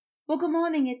Well, good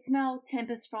morning. It's Mel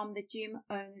Tempest from the Gym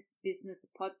Owners Business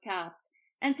Podcast.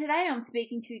 And today I'm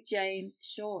speaking to James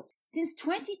Short. Since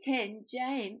 2010,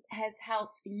 James has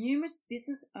helped numerous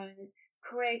business owners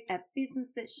create a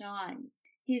business that shines.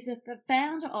 He's the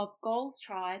founder of Goals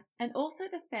Tribe and also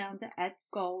the founder at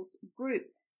Goals Group.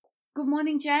 Good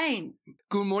morning, James.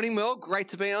 Good morning, Mel. Great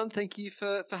to be on. Thank you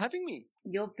for having me.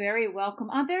 You're very welcome.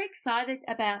 I'm very excited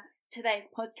about today's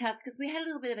podcast because we had a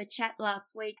little bit of a chat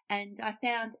last week and I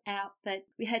found out that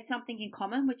we had something in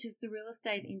common, which is the real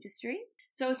estate industry.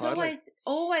 So it's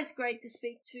always great to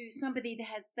speak to somebody that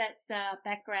has that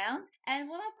background. And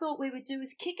what I thought we would do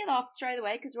is kick it off straight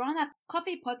away because we're on a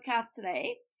coffee podcast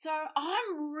today. So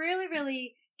I'm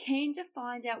really keen to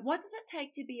find out, what does it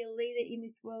take to be a leader in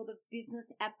this world of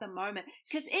business at the moment?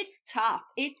 Because it's tough.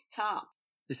 It's tough.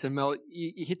 Listen, Mel,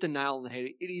 you hit the nail on the head.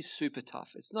 It is super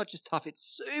tough. It's not just tough,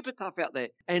 it's super tough out there.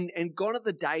 And gone are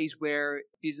the days where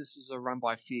businesses are run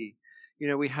by fear. You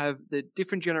know, we have the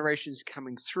different generations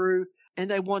coming through and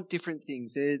they want different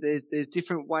things. There's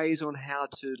different ways on how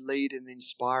to lead and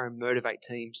inspire and motivate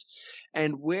teams.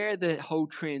 And where the whole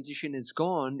transition is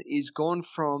gone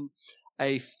from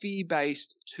a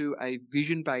fear-based to a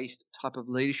vision-based type of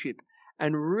leadership.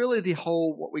 And really the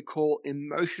whole what we call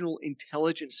emotional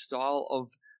intelligence style of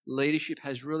leadership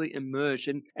has really emerged.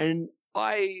 And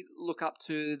I look up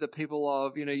to the people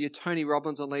of, you know, your Tony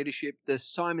Robbins on leadership, the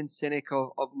Simon Sinek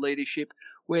of leadership,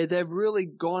 where they've really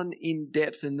gone in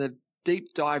depth and they've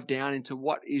deep dive down into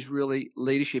what is really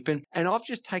leadership. And I've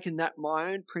just taken that,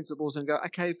 my own principles, and go,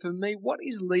 okay, for me, what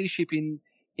is leadership in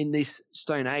this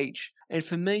stone age? And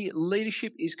for me,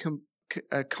 leadership is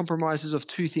compromises of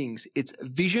two things. It's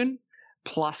vision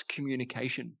plus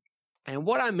communication. And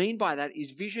what I mean by that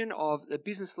is vision of the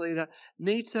business leader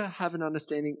needs to have an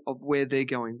understanding of where they're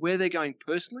going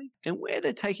personally and where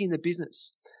they're taking the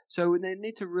business. So they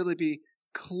need to really be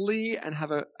clear and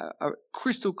have a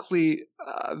crystal clear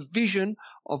vision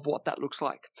of what that looks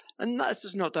like. And that's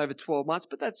just not over 12 months,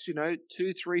 but that's,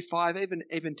 2, 3, 5,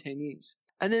 even 10 years.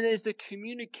 And then there's the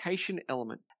communication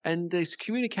element. And this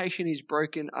communication is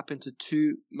broken up into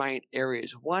two main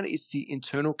areas. One is the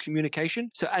internal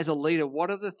communication. So as a leader, what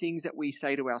are the things that we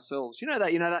say to ourselves? You know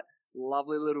that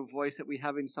lovely little voice that we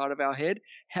have inside of our head?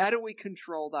 How do we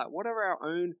control that? What are our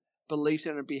own beliefs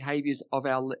and behaviors of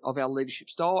our leadership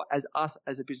style as us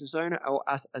as a business owner or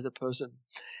us as a person?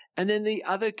 And then the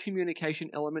other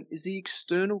communication element is the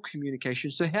external communication.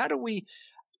 So how do we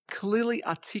clearly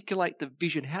articulate the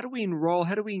vision? How do we enroll?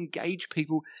 How do we engage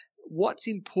people? What's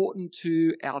important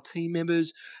to our team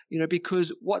members?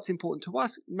 Because what's important to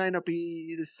us may not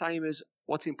be the same as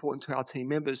what's important to our team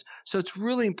members. So it's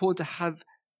really important to have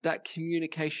that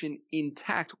communication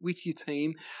intact with your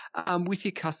team, with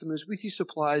your customers, with your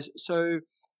suppliers, so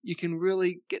you can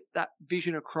really get that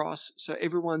vision across so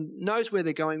everyone knows where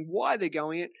they're going, why they're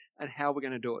going it, and how we're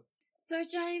going to do it. So,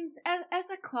 James, as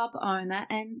a club owner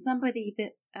and somebody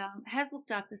that has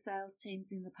looked after sales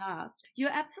teams in the past,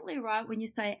 you're absolutely right when you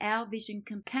say our vision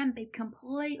can be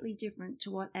completely different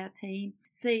to what our team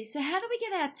sees. So how do we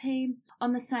get our team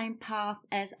on the same path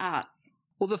as us?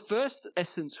 Well, the first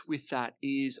essence with that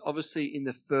is obviously in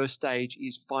the first stage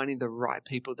is finding the right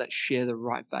people that share the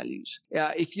right values.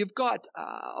 If you've got,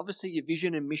 obviously your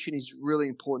vision and mission is really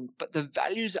important, but the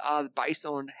values are based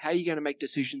on how you're going to make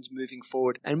decisions moving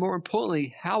forward. And more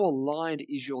importantly, how aligned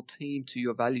is your team to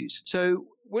your values? So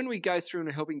when we go through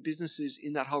and helping businesses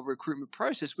in that whole recruitment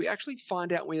process, we actually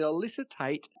find out, we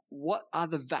elicitate what are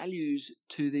the values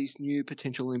to these new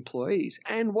potential employees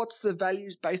and what's the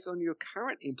values based on your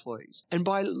current employees. And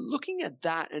by looking at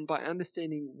that and by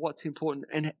understanding what's important,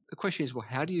 and the question is, well,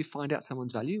 how do you find out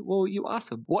someone's value? Well, you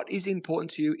ask them, what is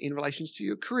important to you in relation to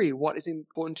your career? What is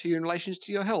important to you in relation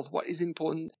to your health? What is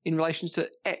important in relation to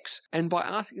X? And by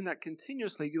asking that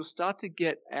continuously, you'll start to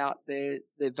get out their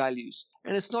values.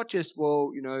 And it's not just,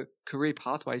 well, career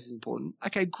pathways is important.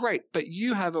 Okay, great. But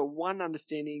you have one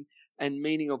understanding and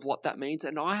meaning of what that means,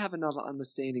 and I have another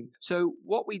understanding. So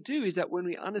what we do is that when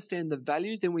we understand the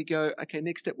values, then we go, okay,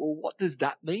 next step, well, what does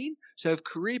that mean? So if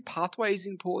career pathway is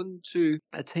important to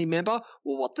a team member,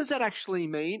 well, what does that actually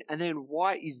mean? And then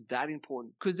why is that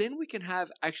important? Because then we can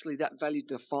have actually that value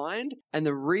defined and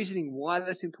the reasoning why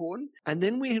that's important. And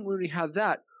then when we have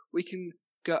that, we can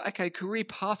go, okay, career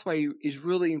pathway is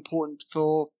really important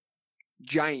for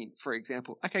Jane, for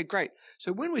example. Okay, great.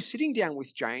 So when we're sitting down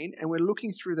with Jane and we're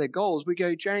looking through their goals, we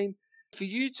go, Jane, for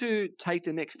you to take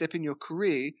the next step in your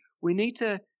career, we need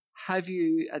to have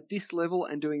you at this level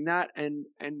and doing that and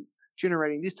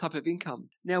generating this type of income.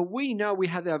 Now, we know we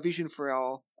have our vision for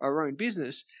our own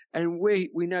business, and we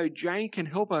know Jane can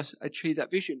help us achieve that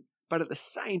vision. but at the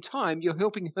same time, you're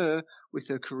helping her with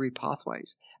her career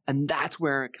pathways. And that's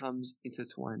where it comes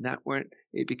intertwined. That's where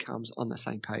it becomes on the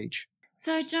same page.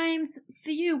 So, James,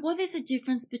 for you, what is the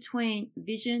difference between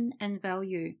vision and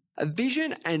value? A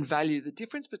vision and value, the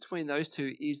difference between those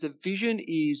two is the vision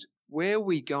is where are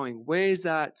we going? Where's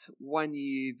that 1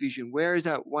 year vision? Where is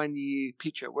that 1 year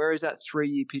picture? Where is that 3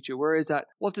 year picture? Where is that?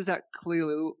 What does that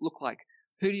clearly look like?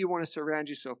 Who do you want to surround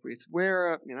yourself with?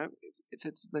 Where, if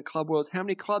it's in the club world, how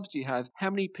many clubs do you have? How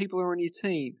many people are on your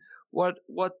team? What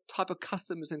type of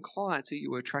customers and clients are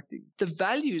you attracting? The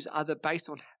values are based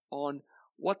on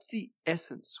what's the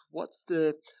essence?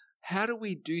 How do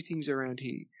we do things around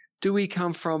here? Do we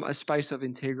come from a space of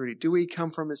integrity? Do we come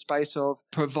from a space of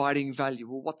providing value?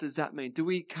 Well, what does that mean? Do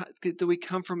we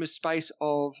come from a space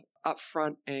of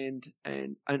upfront and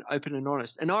open and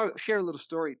honest? And I'll share a little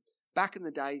story. Back in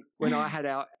the day when I had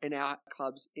in our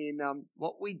clubs,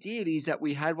 what we did is that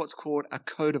we had what's called a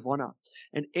code of honor,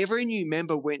 and every new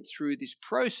member went through this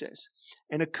process.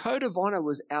 And a code of honor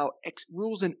was our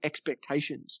rules and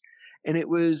expectations, and it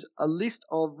was a list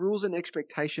of rules and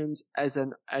expectations as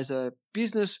a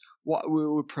business what we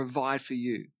would provide for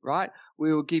you. Right?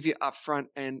 We will give you upfront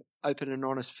and open and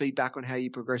honest feedback on how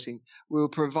you're progressing. We will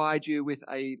provide you with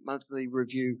a monthly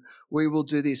review. We will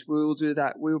do this. We will do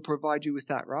that. We will provide you with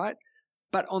that, right?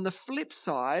 But on the flip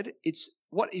side, it's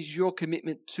what is your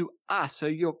commitment to us? So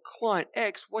your client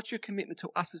X, what's your commitment to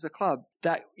us as a club?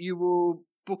 That you will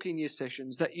book in your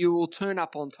sessions, that you will turn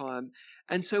up on time.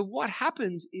 And so what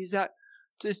happens is that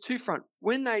there's two front.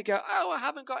 When they go, oh, I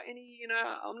haven't got any,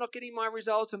 I'm not getting my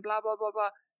results and blah, blah, blah, blah.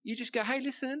 You just go, hey,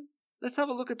 listen, let's have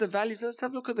a look at the values. Let's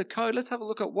have a look at the code. Let's have a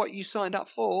look at what you signed up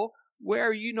for. Where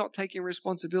are you not taking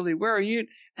responsibility? Where are you?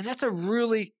 And that's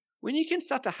when you can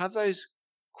start to have those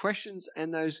questions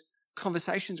and those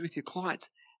conversations with your clients,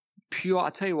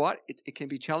 I'll tell you what, it can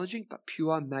be challenging, but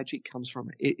pure magic comes from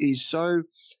it. It is so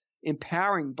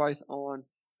empowering both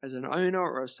as an owner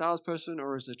or a salesperson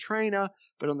or as a trainer,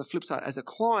 but on the flip side, as a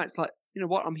client, it's like, you know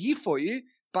what, I'm here for you,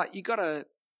 but you gotta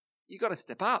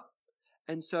step up.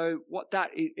 And so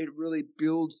it really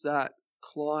builds that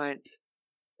client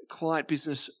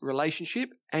business relationship,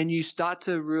 and you start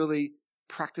to really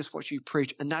practice what you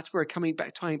preach. And that's where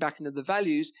tying back into the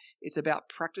values, it's about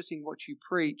practicing what you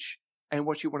preach and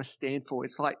what you want to stand for.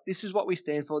 It's like, this is what we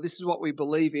stand for. This is what we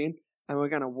believe in, and we're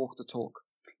going to walk the talk.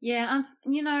 Yeah,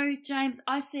 James,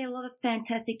 I see a lot of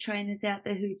fantastic trainers out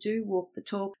there who do walk the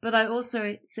talk, but I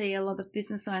also see a lot of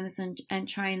business owners and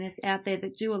trainers out there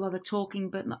that do a lot of talking,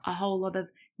 but a whole lot of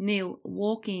nil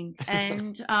walking.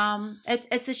 And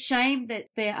it's a shame that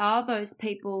there are those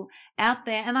people out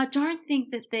there, and I don't think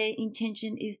that their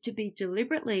intention is to be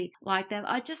deliberately like that.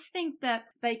 I just think that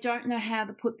they don't know how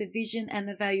to put the vision and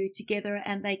the value together,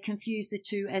 and they confuse the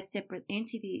two as separate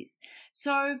entities.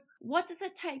 So what does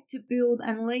it take to build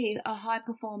and lead a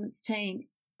high-performance team?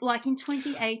 Like in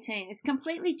 2018, it's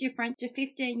completely different to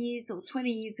 15 years or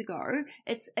 20 years ago.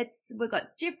 We've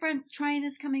got different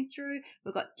trainers coming through.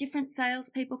 We've got different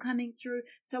salespeople coming through.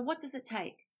 So what does it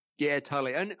take? Yeah,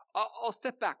 totally. And I'll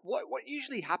step back. What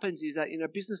usually happens is that in a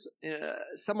business,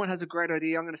 someone has a great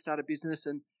idea. I'm going to start a business,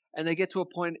 and they get to a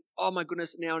point, oh my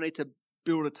goodness, now I need to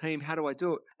build a team. How do I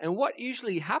do it? And what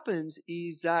usually happens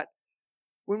is that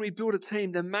when we build a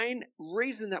team, the main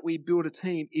reason that we build a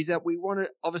team is that we want to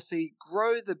obviously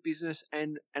grow the business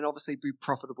and obviously be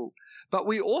profitable. But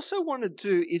we also want to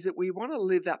do is that we want to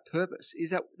live that purpose, is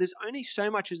that there's only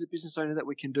so much as a business owner that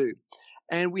we can do.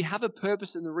 And we have a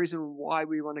purpose and the reason why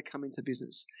we want to come into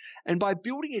business. And by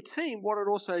building a team, what it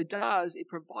also does, it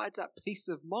provides that peace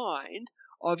of mind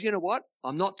of, you know what,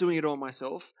 I'm not doing it all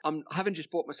myself. I haven't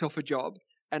just bought myself a job.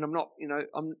 And I'm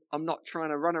not trying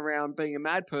to run around being a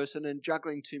mad person and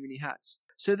juggling too many hats.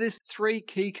 So there's three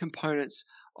key components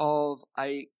of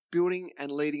a building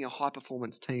and leading a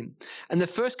high-performance team. And the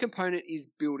first component is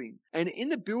building. And in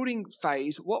the building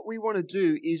phase, what we want to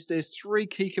do is there's three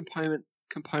key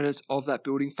components of that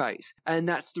building phase. And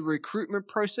that's the recruitment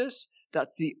process,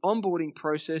 that's the onboarding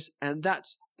process, and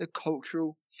that's the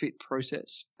cultural fit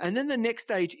process. And then the next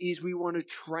stage is we want to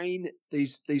train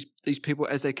these people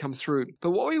as they come through.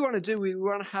 But what we want to do, we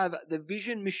want to have the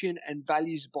vision, mission, and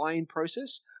values buy-in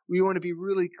process. We want to be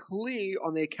really clear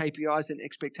on their KPIs and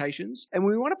expectations. And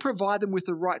we want to provide them with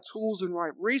the right tools and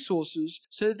right resources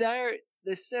so they're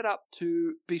set up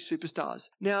to be superstars.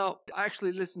 Now, I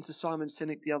actually listened to Simon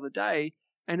Sinek the other day,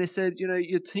 and they said,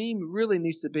 your team really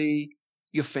needs to be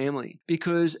your family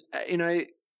because,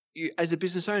 you, as a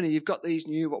business owner, you've got these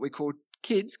new, what we call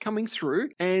kids coming through.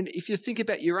 And if you think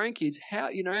about your own kids, how,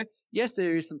 Yes,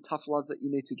 there is some tough love that you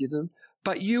need to give them,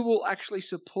 but you will actually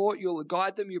support, you'll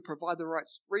guide them, you provide the right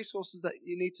resources that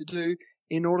you need to do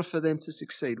in order for them to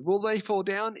succeed. Will they fall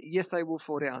down? Yes, they will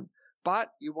fall down, but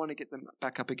you want to get them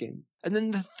back up again. And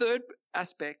then the third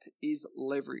aspect is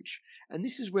leverage. And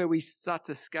this is where we start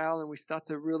to scale and we start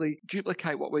to really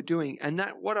duplicate what we're doing. And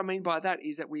that, what I mean by that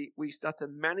is that we start to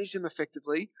manage them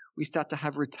effectively. We start to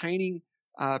have retaining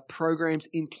programs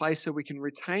in place so we can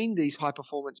retain these high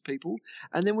performance people.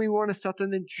 And then we want to start to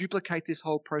then duplicate this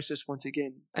whole process once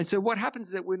again. And so what happens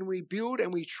is that when we build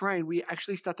and we train, we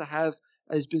actually start to have,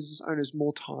 as business owners,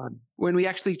 more time. When we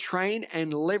actually train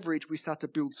and leverage, we start to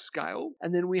build scale.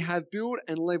 And then we have build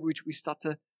and leverage, we start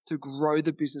to grow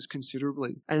the business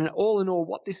considerably. And all in all,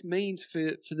 what this means for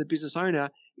the business owner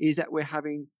is that we're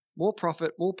having more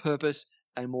profit, more purpose,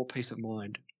 and more peace of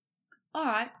mind. All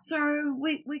right, so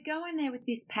we go in there with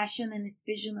this passion and this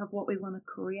vision of what we want to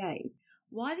create.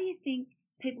 Why do you think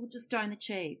people just don't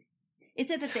achieve? Is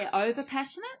it that they're over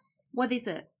passionate? What is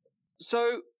it?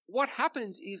 So what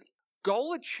happens is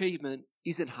goal achievement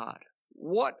isn't hard.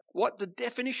 What the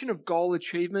definition of goal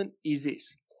achievement is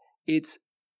this. It's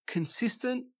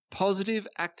consistent, positive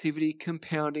activity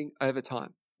compounding over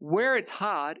time. Where it's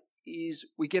hard is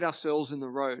we get ourselves in the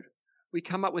road. We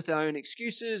come up with our own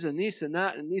excuses and this and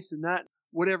that and this and that,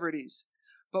 whatever it is.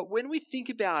 But when we think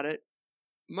about it,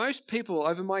 most people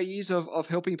over my years of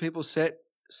helping people set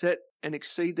and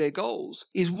exceed their goals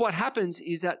is what happens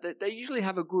is that they usually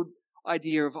have a good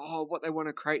idea of what they want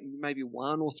to create in maybe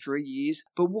 1 or 3 years.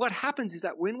 But what happens is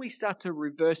that when we start to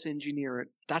reverse engineer it,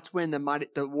 that's when the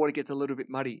water gets a little bit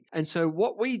muddy. And so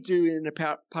what we do in a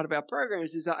part of our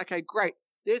programs is that, okay, great,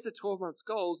 there's the 12 months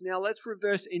goals. Now let's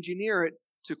reverse engineer it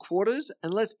to quarters,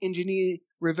 and let's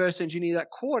reverse engineer that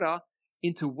quarter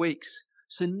into weeks.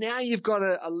 So now you've got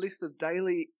a list of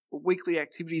daily, weekly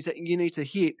activities that you need to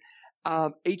hit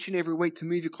each and every week to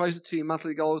move you closer to your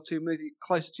monthly goal, to move you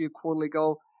closer to your quarterly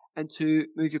goal, and to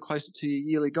move you closer to your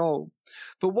yearly goal.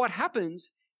 But what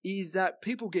happens is that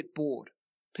people get bored.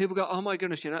 People go, oh my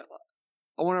goodness, I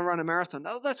want to run a marathon.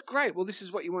 Oh, that's great. Well, this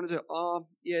is what you want to do. Oh,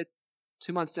 yeah,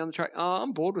 2 months down the track. Oh,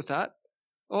 I'm bored with that.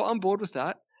 Oh, I'm bored with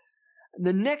that.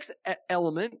 The next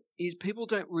element is people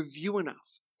don't review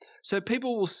enough. So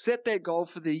people will set their goal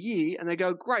for the year and they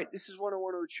go, great, this is what I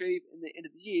want to achieve in the end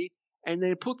of the year. And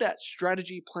they put that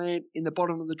strategy plan in the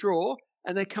bottom of the drawer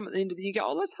and they come at the end of the year and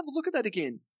go, let's have a look at that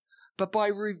again. But by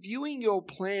reviewing your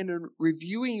plan and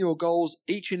reviewing your goals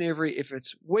each and every, if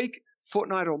it's week,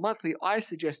 fortnight, or monthly, I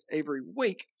suggest every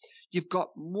week, you've got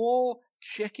more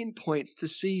check-in points to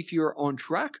see if you're on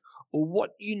track or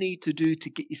what you need to do to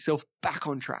get yourself back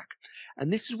on track.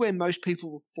 And this is where most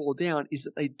people fall down, is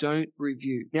that they don't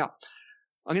review. Now,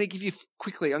 I'm going to give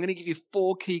you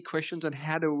 4 key questions on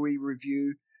how do we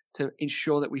review to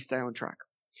ensure that we stay on track.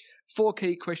 4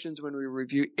 key questions when we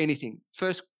review anything.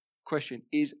 First question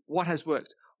is, what has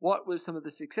worked? What were some of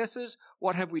the successes?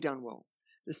 What have we done well?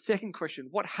 The second question,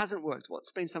 what hasn't worked?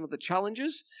 What's been some of the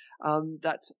challenges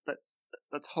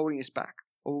that's holding us back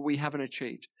or we haven't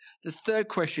achieved? The third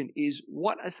question is,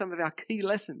 what are some of our key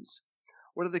lessons?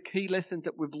 What are the key lessons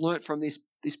that we've learned from this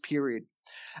period?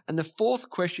 And the fourth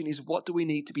question is, what do we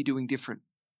need to be doing different?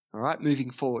 All right,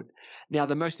 moving forward. Now,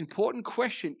 the most important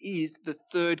question is the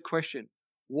third question.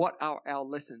 What are our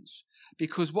lessons?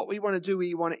 Because what we want to do,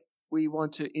 we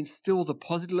want to instill the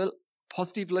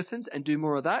positive lessons and do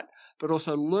more of that, but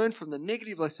also learn from the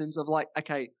negative lessons of like,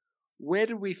 okay, where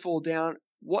did we fall down?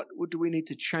 What do we need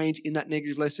to change in that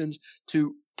negative lessons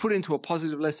to put into a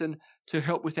positive lesson to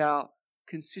help with our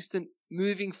consistent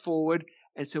moving forward?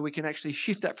 And so we can actually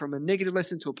shift that from a negative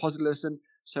lesson to a positive lesson.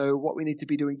 So what we need to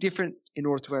be doing different in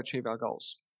order to achieve our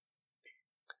goals.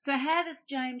 So how does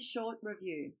James Short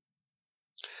review?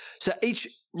 So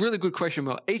really good question,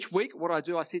 Mel. Each week, what I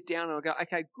do, I sit down and I go,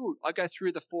 okay, good. I go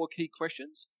through the 4 key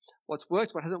questions. What's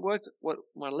worked, what hasn't worked, what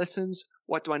my lessons,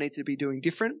 what do I need to be doing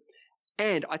different?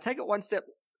 And I take it one step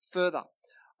further.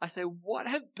 I say, what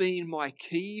have been my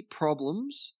key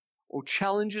problems or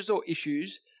challenges or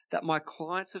issues that my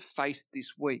clients have faced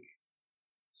this week?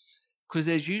 Because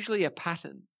there's usually a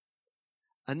pattern.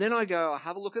 And then I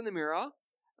have a look in the mirror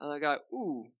and I go,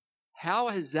 ooh, how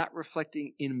is that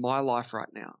reflecting in my life right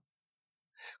now?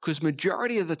 Because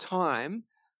majority of the time,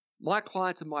 my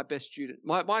clients are my best student.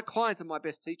 My clients are my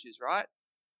best teachers, right?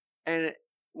 And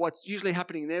what's usually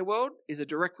happening in their world is a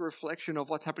direct reflection of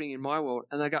what's happening in my world.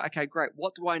 And they go, okay, great.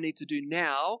 What do I need to do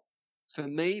now for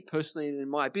me personally and in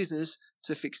my business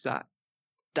to fix that?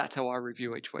 That's how I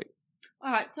review each week.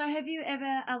 All right. So have you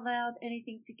ever allowed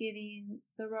anything to get in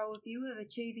the role of you of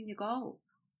achieving your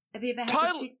goals? Have you ever had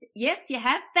to sit? Yes, you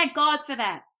have. Thank God for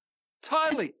that.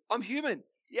 Totally. I'm human.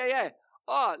 Yeah.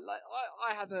 Oh, like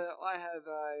I have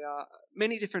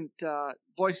many different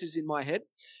voices in my head,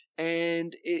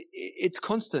 and it's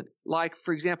constant. Like,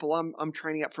 for example, I'm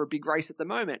training up for a big race at the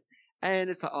moment, and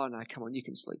it's like, oh no, come on, you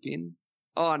can sleep in.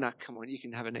 Oh no, come on, you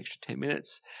can have an extra 10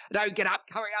 minutes. No, get up,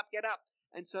 hurry up, get up.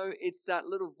 And so it's that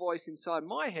little voice inside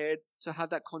my head to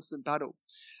have that constant battle.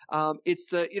 It's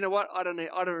the, you know what, I don't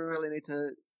really need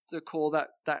to call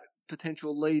that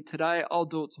potential lead today. I'll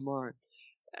do it tomorrow.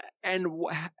 And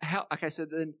okay, so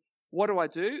then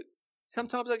what do?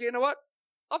 Sometimes I go, you know what?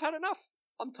 I've had enough.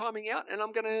 I'm timing out and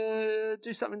I'm going to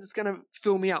do something that's going to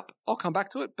fill me up. I'll come back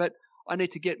to it, but I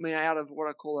need to get me out of what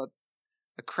I call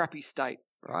a crappy state,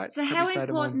 right? So how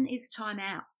important is time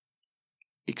out?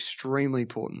 Extremely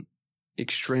important.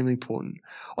 Extremely important.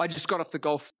 I just got off the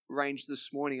golf range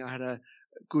this morning. I had a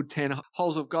good 10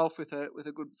 holes of golf with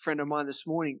a good friend of mine this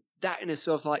morning. That in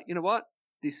itself, like, you know what?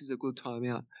 This is a good time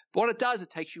out. But what it does,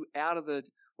 it takes you out of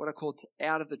what I call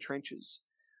out of the trenches.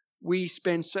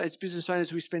 As business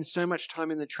owners, we spend so much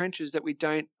time in the trenches that we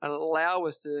don't allow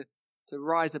us to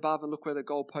rise above and look where the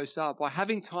goalposts are. By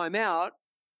having time out,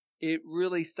 it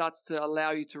really starts to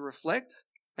allow you to reflect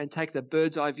and take the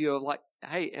bird's eye view of like,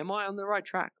 hey, am I on the right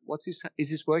track? What's this? Is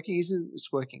this working? Isn't this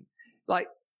working? Like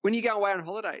when you go away on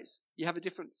holidays, you have a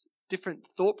different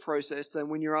thought process than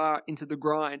when you are into the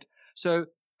grind. So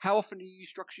how often do you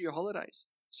structure your holidays?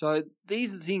 So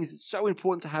these are the things. It's so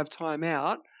important to have time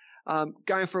out.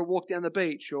 Going for a walk down the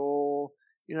beach, or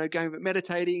going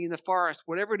meditating in the forest,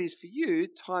 whatever it is for you.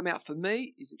 Time out for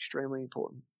me is extremely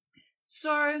important.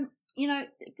 So we've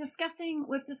discussed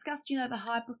the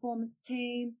high performance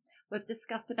team. We've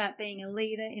discussed about being a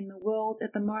leader in the world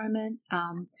at the moment,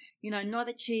 not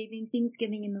achieving, things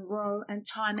getting in the row, and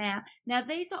time out. Now,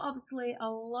 these are obviously a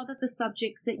lot of the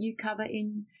subjects that you cover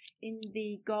in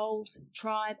the Goals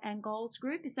Tribe and Goals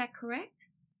Group. Is that correct?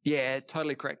 Yeah,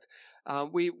 totally correct.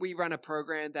 We run a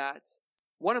program that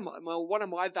one of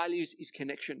my values is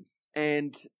connection.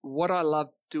 And what I love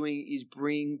doing is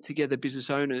bring together business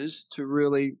owners to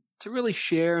really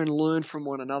share and learn from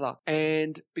one another.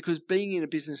 And because being in a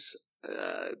business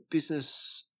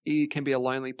it can be a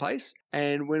lonely place.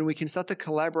 And when we can start to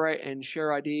collaborate and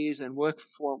share ideas and work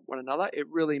for one another, it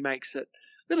really makes it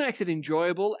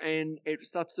enjoyable, and it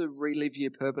starts to relive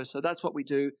your purpose. So that's what we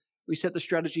do. We set the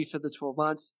strategy for the 12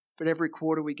 months, but every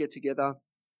quarter we get together,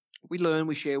 we learn,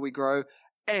 we share, we grow,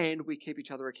 and we keep each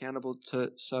other accountable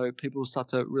so people start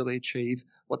to really achieve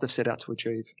what they've set out to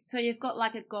achieve. So you've got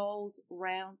like a goals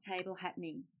round table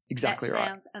happening. Exactly right. That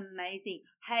sounds amazing.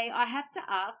 Hey, I have to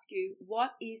ask you,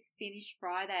 what is Finish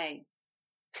Friday?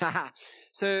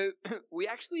 So we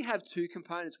actually have two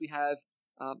components. We have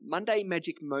Monday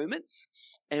Magic Moments,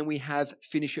 and we have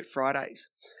Finish It Fridays.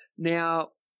 Now,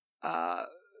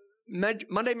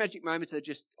 Monday Magic Moments are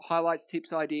just highlights,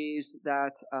 tips, ideas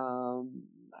that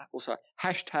also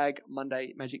hashtag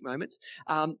Monday Magic Moments.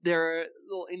 There are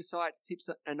little insights, tips,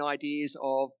 and ideas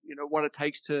of what it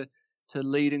takes to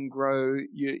lead and grow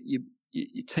your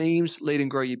teams, lead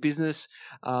and grow your business,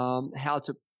 how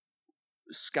to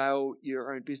scale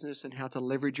your own business and how to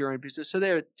leverage your own business. So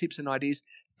there are tips and ideas.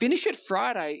 Finish It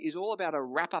Friday is all about a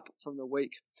wrap up from the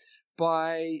week.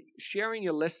 By sharing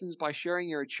your lessons, by sharing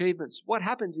your achievements, what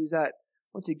happens is that,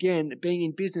 once again, being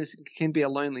in business can be a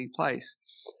lonely place.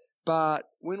 But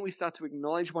when we start to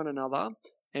acknowledge one another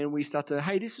and we start to,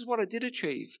 hey, this is what I did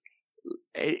achieve.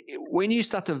 When you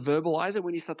start to verbalize it,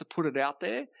 when you start to put it out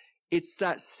there, it's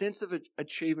that sense of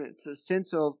achievement. It's a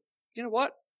sense of, you know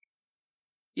what?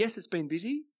 Yes, it's been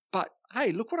busy, but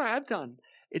hey, look what I have done.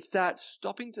 It's that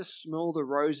stopping to smell the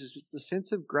roses. It's the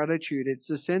sense of gratitude. It's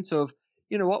the sense of,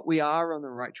 you know what, we are on the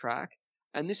right track.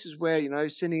 And this is where,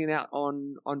 sending it out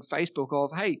on Facebook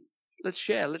of, hey, let's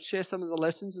share some of the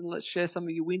lessons, and let's share some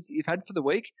of your wins that you've had for the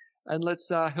week, and let's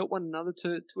help one another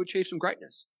to achieve some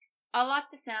greatness. I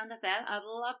like the sound of that. I'd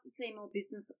love to see more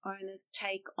business owners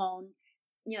take on,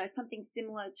 something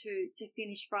similar to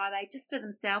Finish Friday just for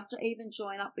themselves, or even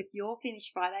join up with your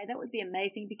Finish Friday. That would be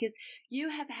amazing, because you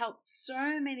have helped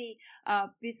so many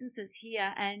businesses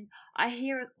here, and I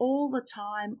hear it all the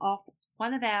time off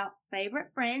one of our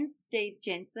favorite friends, Steve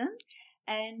Jensen.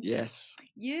 And yes,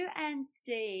 you and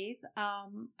Steve are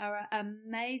an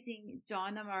amazing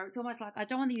dynamo. It's almost like, I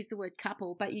don't want to use the word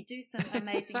couple, but you do some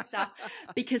amazing stuff,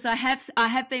 because I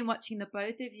have been watching the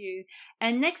both of you.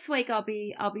 And next week I'll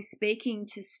be speaking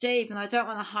to Steve, and I don't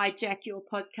want to hijack your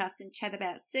podcast and chat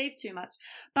about Steve too much.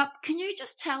 But can you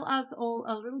just tell us all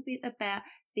a little bit about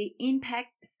the Impact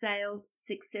Sales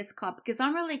Success Club? Because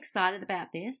I'm really excited about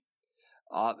this.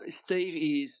 Steve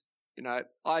is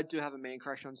I do have a man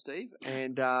crush on Steve,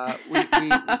 and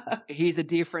he's a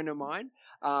dear friend of mine.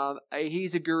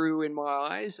 He's a guru in my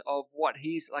eyes of what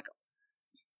he's like.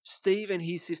 Steve and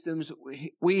his systems,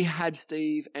 we had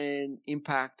Steve and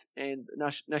Impact and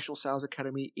National Sales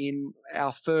Academy in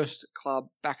our first club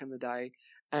back in the day,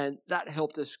 and that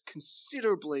helped us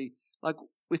considerably. Like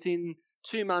within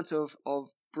 2 months of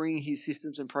bringing his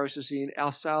systems and processes in,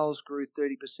 our sales grew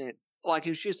 30%. Like it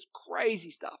was just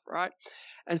crazy stuff, right?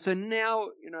 And so now,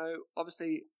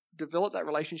 obviously developed that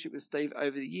relationship with Steve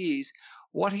over the years.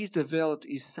 What he's developed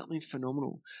is something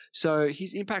phenomenal. So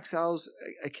his Impact Sales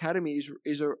Academy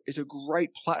is a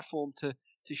great platform to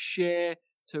share,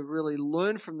 to really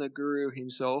learn from the guru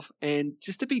himself, and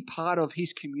just to be part of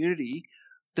his community.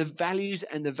 The values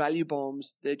and the value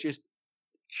bombs, they're just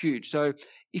huge. So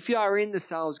if you are in the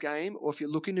sales game, or if you're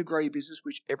looking to grow your business,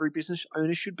 which every business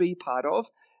owner should be part of,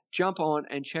 jump on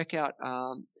and check out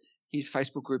his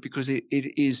Facebook group, because it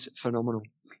is phenomenal.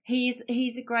 He's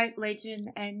a great legend,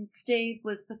 and Steve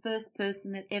was the first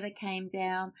person that ever came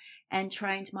down and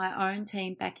trained my own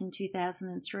team back in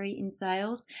 2003 in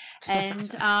sales.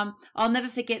 And I'll never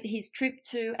forget his trip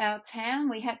to our town.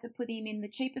 We had to put him in the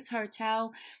cheapest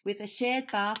hotel with a shared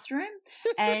bathroom.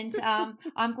 And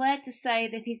I'm glad to say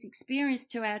that his experience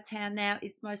to our town now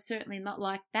is most certainly not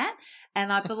like that.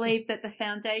 And I believe that the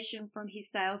foundation from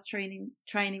his sales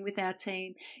training with our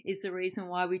team is the reason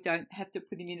why we don't have to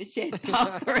put him in a shared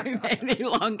bathroom any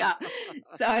longer.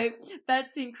 So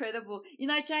that's incredible.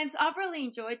 James, I've really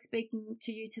enjoyed speaking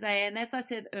to you today. And as I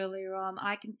said earlier on,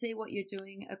 I can see what you're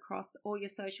doing across all your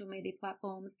social media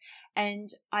platforms.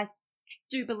 And I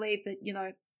do believe that,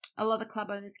 a lot of club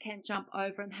owners can jump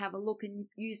over and have a look and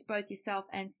use both yourself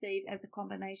and Steve as a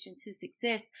combination to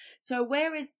success. So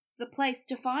where is the place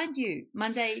to find you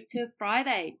Monday to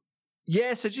Friday?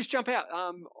 Yeah, so just jump out.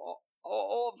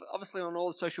 Obviously on all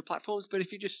the social platforms, but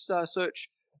if you just search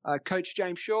Coach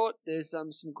James Short, there's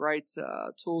some great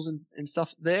tools and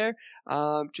stuff there.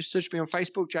 Just search me on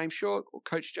Facebook, James Short or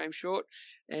Coach James Short,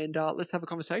 and let's have a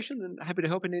conversation, and happy to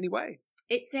help in any way.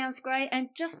 It sounds great. And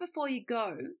just before you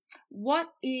go, what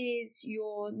is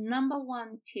your number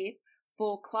one tip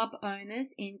for club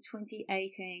owners in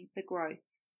 2018 for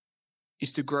growth?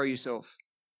 Is to grow yourself.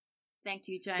 Thank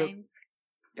you, James.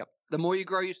 The more you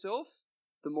grow yourself,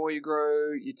 the more you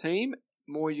grow your team,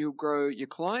 more you grow your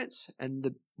clients, and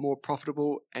the more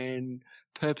profitable and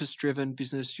purpose-driven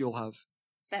business you'll have.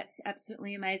 That's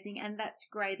absolutely amazing, and that's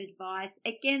great advice.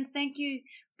 Again, thank you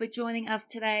for joining us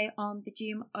today on the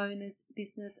Gym Owners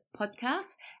Business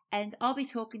Podcast, and I'll be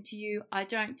talking to you, I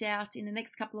don't doubt, in the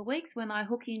next couple of weeks when I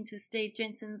hook into Steve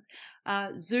Jensen's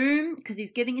Zoom, because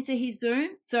he's getting into his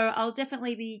Zoom. So I'll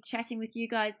definitely be chatting with you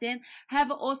guys then.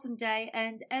 Have an awesome day,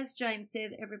 and as James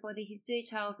said, everybody, his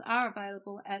details are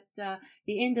available at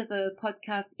the end of the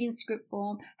podcast in script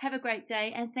form. Have a great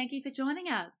day, and thank you for joining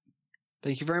us.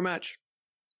 Thank you very much.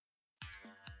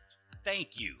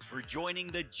 Thank you for joining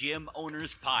the Gym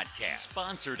Owners Podcast,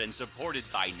 sponsored and supported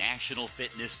by National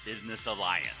Fitness Business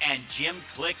Alliance and Gym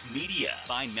Click Media.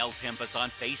 Find Mel Tempest on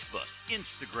Facebook,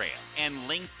 Instagram, and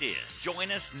LinkedIn.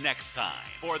 Join us next time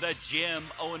for the Gym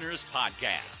Owners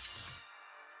Podcast.